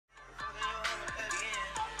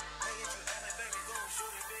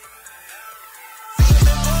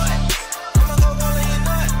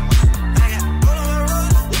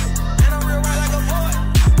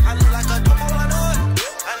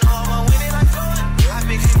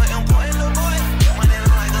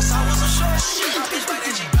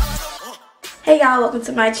y'all, welcome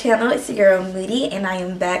to my channel. It's your girl Moody and I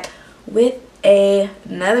am back with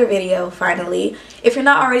another video finally. If you're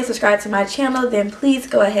not already subscribed to my channel, then please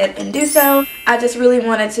go ahead and do so. I just really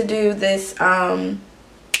wanted to do this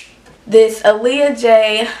this Aaliyah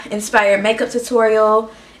J inspired makeup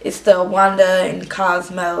tutorial. It's the Wanda and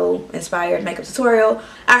Cosmo inspired makeup tutorial.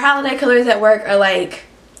 Our holiday colors at work are like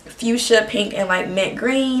fuchsia pink and like mint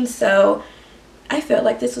green, so I felt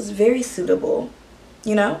like this was very suitable.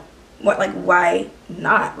 You know, what, like, why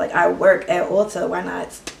not? Like, I work at Ulta, why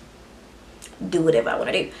not do whatever I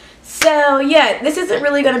want to do? So yeah, this isn't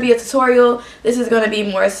really going to be a tutorial. This is going to be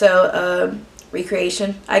more so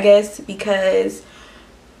recreation, I guess, because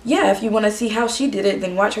yeah, if you want to see how she did it,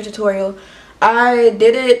 then watch her tutorial. I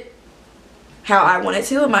did it how I wanted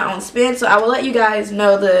to in my own spin, so I will let you guys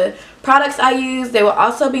know the products I use. They will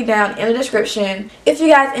also be down in the description. If you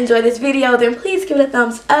guys enjoyed this video, then please give it a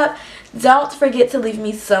thumbs up. Don't forget to leave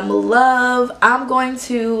me some love. I'm going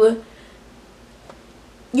to,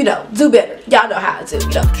 you know, do better. Y'all know how to, you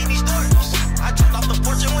know.